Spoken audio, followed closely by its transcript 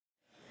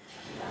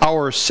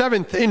Our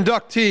seventh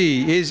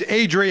inductee is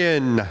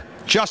Adrienne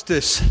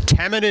Justice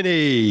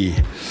Tamanini.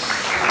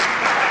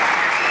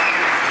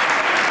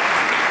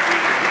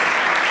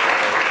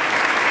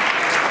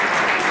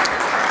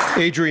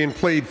 Adrienne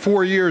played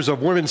 4 years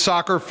of women's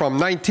soccer from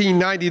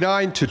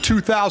 1999 to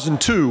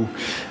 2002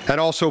 and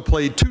also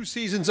played 2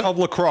 seasons of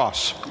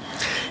lacrosse.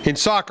 In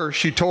soccer,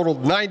 she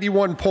totaled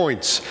 91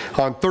 points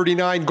on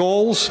 39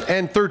 goals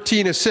and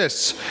 13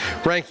 assists,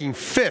 ranking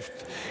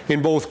 5th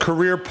in both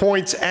career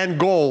points and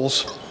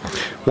goals,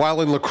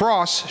 while in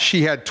lacrosse,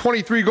 she had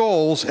 23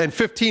 goals and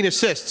 15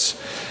 assists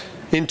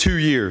in 2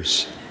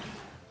 years.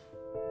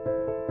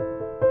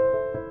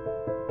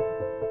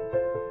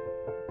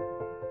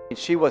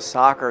 She was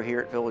soccer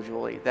here at Village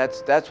Woolley.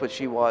 That's what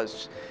she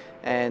was,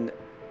 and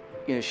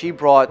you know, she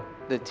brought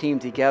the team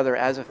together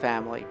as a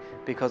family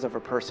because of her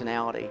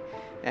personality,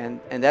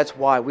 and that's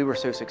why we were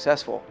so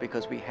successful,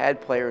 because we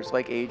had players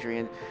like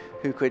Adrienne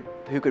who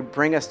could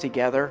bring us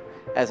together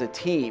as a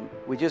team.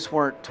 We just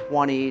weren't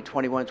 20,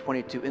 21,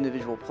 22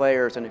 individual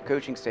players and a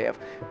coaching staff.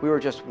 We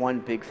were just one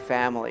big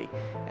family,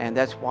 and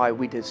that's why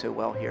we did so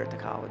well here at the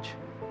college.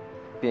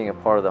 Being a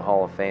part of the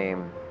Hall of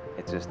Fame,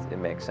 it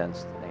makes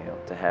sense, you know,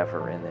 to have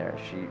her in there.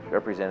 She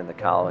represented the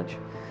college,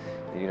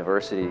 the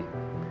university,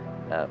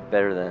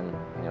 better than,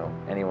 you know,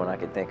 anyone I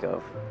could think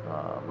of.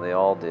 They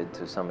all did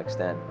to some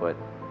extent, but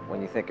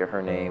when you think of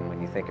her name,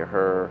 when you think of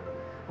her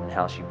and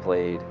how she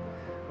played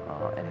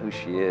and who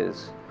she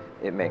is,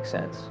 it makes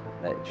sense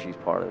that she's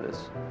part of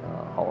this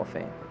Hall of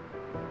Fame.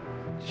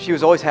 She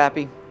was always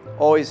happy,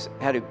 always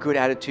had a good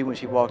attitude when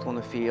she walked on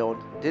the field.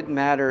 Didn't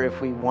matter if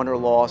we won or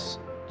lost.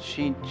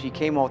 She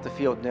came off the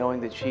field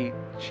knowing that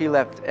she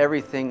left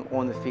everything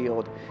on the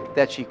field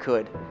that she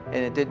could,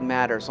 and it didn't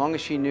matter. As long as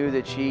she knew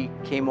that she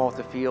came off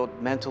the field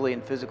mentally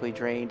and physically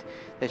drained,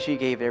 that she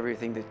gave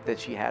everything that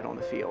she had on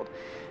the field.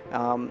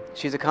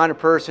 She's the kind of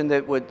person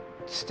that would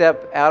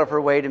step out of her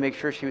way to make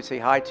sure she would say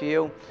hi to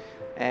you,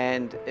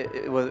 and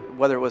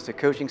whether it was the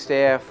coaching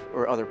staff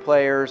or other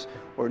players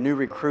or new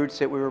recruits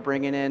that we were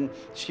bringing in,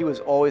 she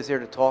was always there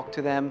to talk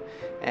to them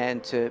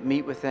and to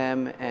meet with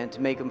them and to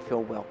make them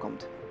feel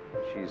welcomed.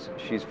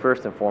 She's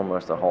first and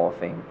foremost a Hall of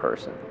Fame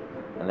person,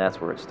 and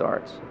that's where it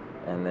starts.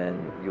 And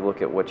then you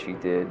look at what she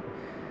did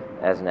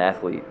as an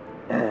athlete,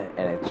 and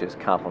it just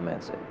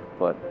complements it.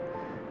 But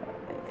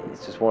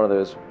it's just one of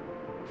those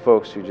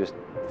folks who just,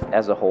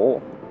 as a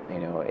whole, you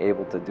know,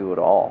 able to do it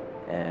all.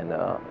 And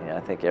you know, I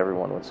think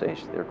everyone would say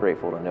they're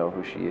grateful to know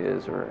who she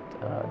is, or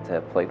to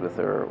have played with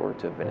her, or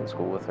to have been in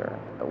school with her.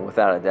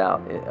 Without a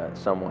doubt,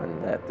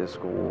 someone that this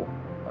school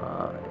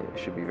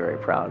should be very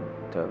proud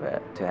to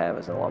have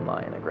as an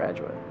alumni and a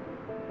graduate.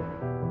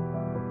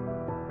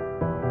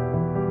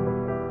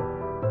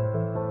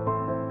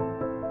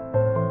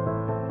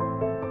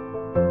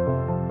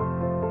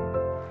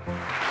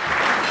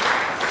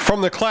 From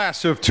the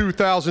class of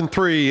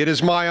 2003, it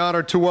is my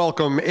honor to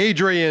welcome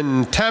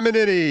Adrienne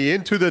Tamanini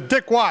into the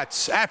Dick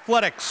Watts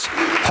Athletics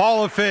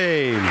Hall of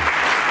Fame.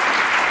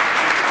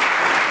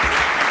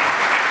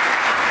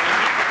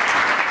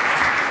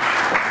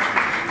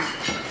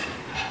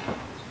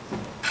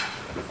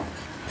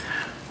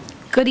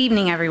 Good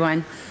evening,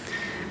 everyone.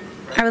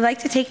 I would like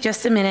to take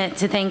just a minute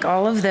to thank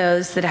all of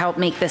those that helped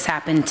make this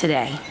happen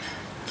today.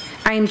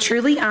 I am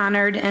truly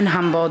honored and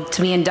humbled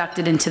to be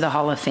inducted into the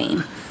Hall of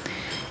Fame.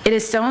 It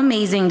is so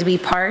amazing to be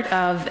part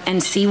of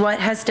and see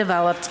what has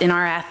developed in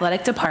our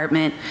athletic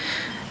department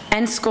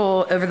and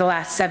school over the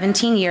last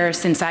 17 years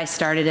since I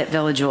started at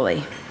Village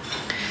Woolley.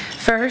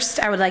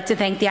 First, I would like to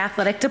thank the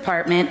athletic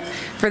department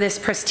for this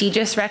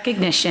prestigious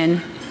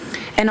recognition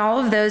and all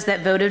of those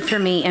that voted for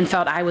me and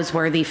felt I was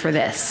worthy for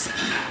this.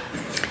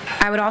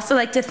 I would also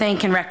like to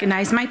thank and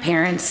recognize my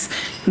parents,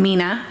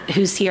 Mina,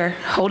 who's here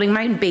holding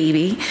my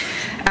baby,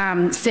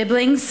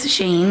 siblings,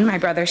 Shane, my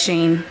brother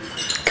Shane,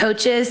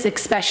 coaches,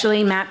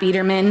 especially Matt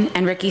Biederman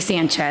and Ricky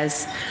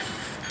Sanchez,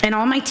 and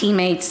all my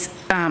teammates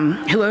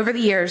who over the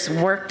years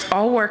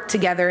all worked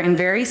together in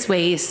various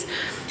ways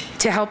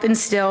to help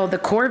instill the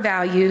core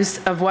values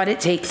of what it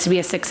takes to be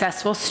a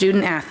successful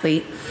student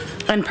athlete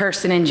and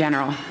person in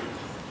general.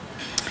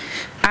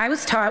 I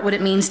was taught what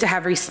it means to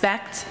have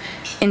respect,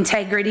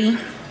 integrity,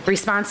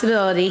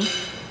 responsibility,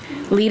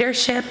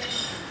 leadership,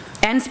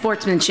 and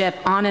sportsmanship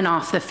on and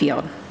off the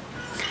field.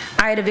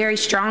 I had a very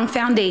strong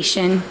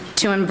foundation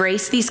to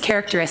embrace these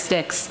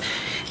characteristics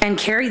and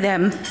carry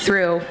them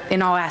through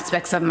in all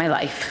aspects of my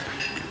life.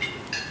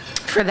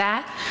 For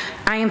that,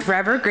 I am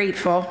forever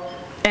grateful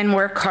and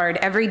work hard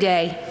every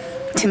day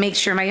to make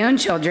sure my own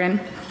children,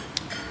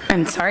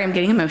 I'm sorry, I'm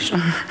getting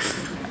emotional,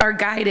 are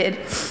guided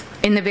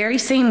in the very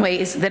same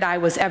ways that I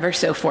was ever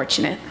so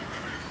fortunate.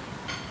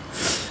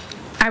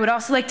 I would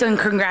also like to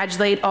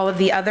congratulate all of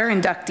the other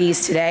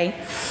inductees today.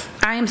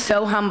 I am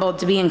so humbled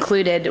to be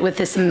included with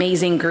this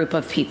amazing group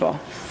of people.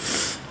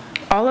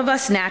 All of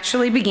us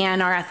naturally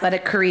began our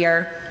athletic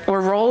career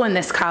or role in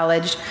this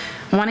college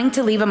wanting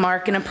to leave a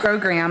mark in a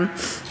program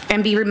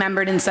and be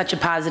remembered in such a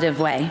positive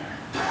way.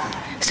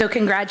 So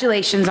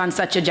congratulations on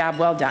such a job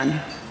well done.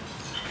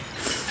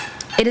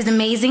 It is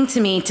amazing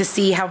to me to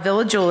see how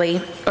Villa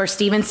Julie, or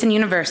Stevenson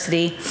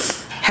University,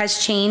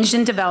 has changed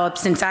and developed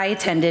since I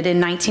attended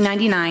in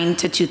 1999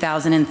 to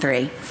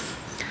 2003.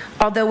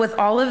 Although with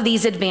all of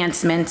these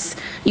advancements,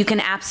 you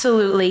can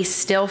absolutely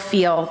still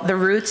feel the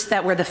roots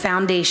that were the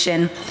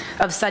foundation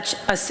of such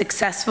a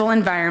successful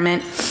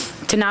environment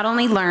to not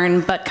only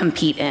learn, but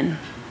compete in.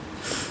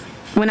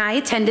 When I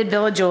attended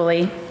Villa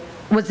Julie,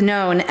 was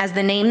known as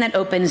the name that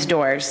opens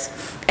doors,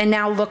 and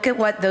now look at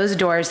what those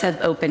doors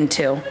have opened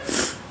to.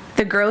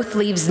 The growth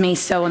leaves me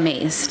so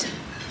amazed.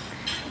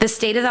 The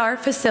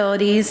state-of-the-art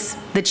facilities,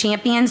 the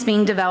champions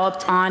being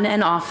developed on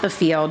and off the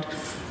field,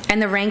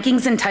 and the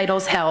rankings and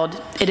titles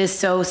held, it is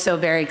so, so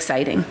very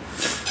exciting.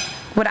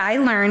 What I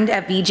learned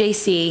at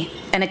VJC,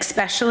 and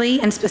especially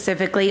and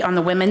specifically on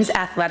the women's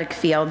athletic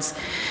fields,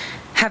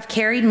 have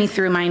carried me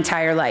through my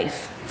entire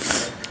life.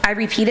 I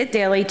repeat it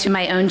daily to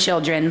my own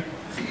children.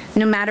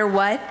 No matter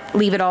what,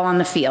 leave it all on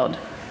the field.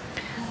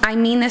 I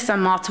mean this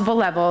on multiple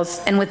levels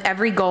and with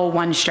every goal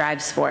one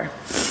strives for.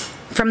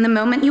 From the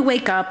moment you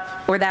wake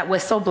up or that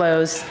whistle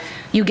blows,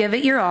 you give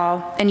it your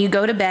all and you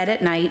go to bed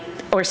at night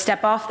or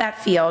step off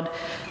that field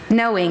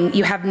knowing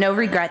you have no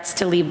regrets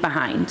to leave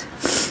behind.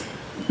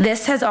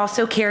 This has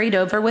also carried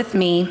over with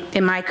me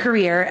in my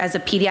career as a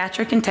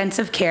pediatric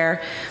intensive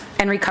care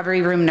and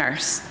recovery room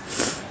nurse.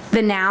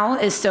 The now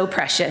is so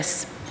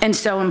precious and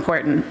so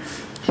important.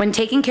 When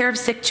taking care of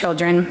sick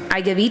children,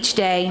 I give each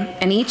day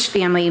and each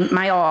family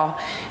my all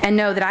and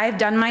know that I have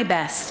done my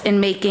best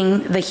in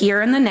making the here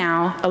and the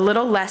now a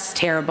little less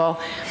terrible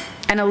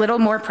and a little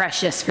more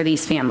precious for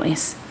these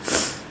families.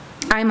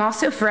 I am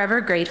also forever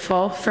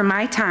grateful for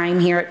my time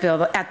here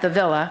at the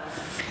Villa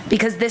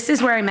because this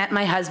is where I met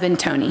my husband,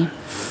 Tony,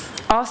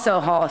 also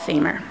a Hall of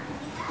Famer.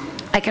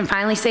 I can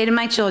finally say to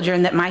my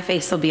children that my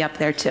face will be up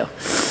there too.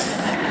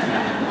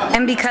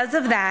 And because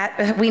of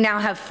that, we now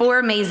have 4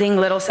 amazing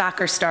little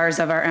soccer stars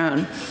of our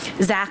own.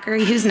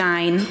 Zachary, who's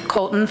 9,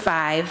 Colton,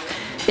 5,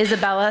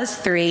 Isabella is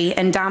 3,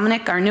 and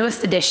Dominic, our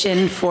newest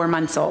addition, 4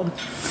 months old.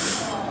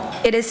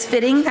 It is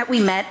fitting that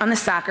we met on the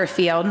soccer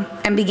field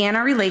and began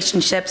our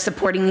relationship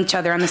supporting each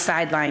other on the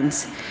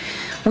sidelines.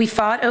 We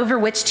fought over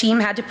which team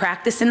had to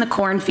practice in the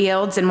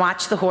cornfields and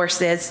watch the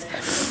horses,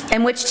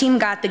 and which team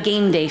got the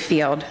game day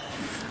field.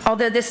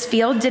 Although this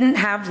field didn't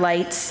have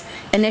lights,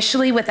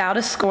 initially without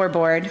a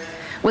scoreboard,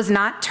 was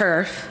not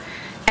turf,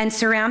 and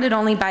surrounded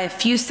only by a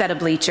few set of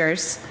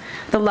bleachers,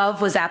 the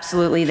love was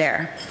absolutely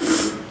there.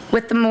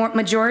 With the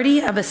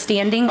majority of a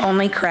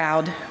standing-only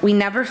crowd, we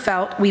never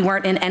felt we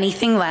weren't in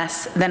anything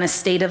less than a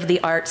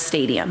state-of-the-art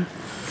stadium.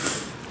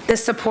 The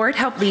support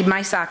helped lead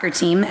my soccer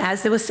team,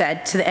 as it was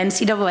said, to the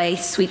NCAA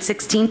Sweet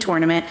 16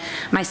 tournament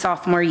my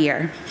sophomore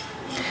year.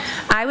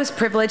 I was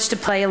privileged to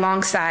play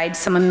alongside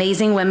some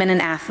amazing women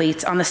and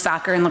athletes on the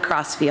soccer and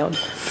lacrosse field,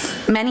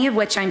 many of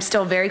which I'm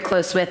still very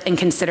close with and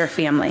consider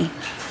family.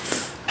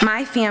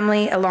 My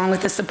family, along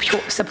with a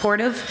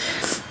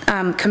supportive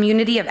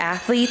community of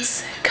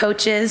athletes,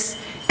 coaches,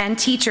 and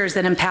teachers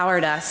that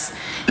empowered us,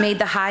 made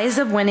the highs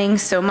of winning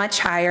so much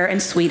higher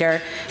and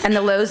sweeter, and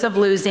the lows of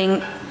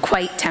losing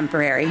quite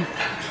temporary.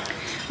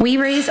 We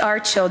raise our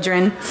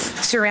children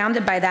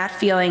surrounded by that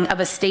feeling of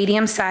a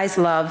stadium-sized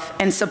love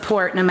and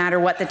support no matter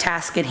what the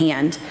task at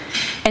hand,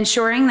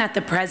 ensuring that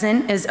the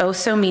present is oh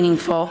so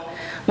meaningful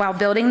while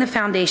building the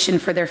foundation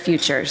for their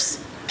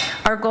futures.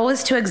 Our goal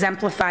is to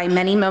exemplify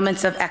many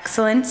moments of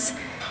excellence,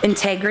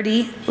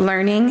 integrity,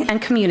 learning, and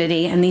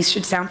community, and these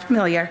should sound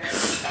familiar,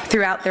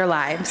 throughout their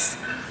lives.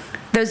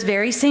 Those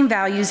very same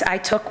values I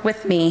took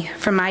with me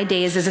from my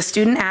days as a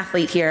student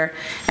athlete here,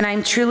 and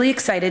I'm truly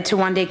excited to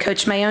one day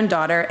coach my own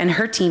daughter and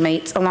her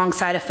teammates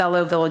alongside a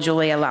fellow Villa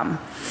Julie alum.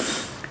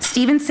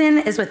 Stevenson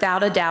is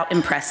without a doubt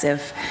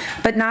impressive,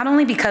 but not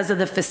only because of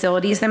the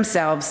facilities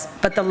themselves,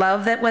 but the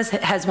love that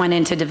has went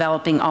into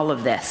developing all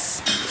of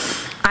this.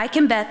 I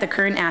can bet the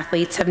current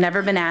athletes have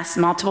never been asked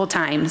multiple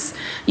times,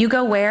 "You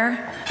go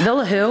where?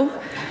 Villa who?"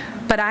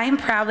 But I am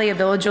proudly a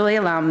Villa Julie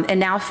alum and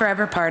now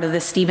forever part of the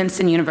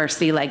Stevenson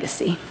University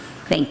legacy.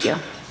 Thank you.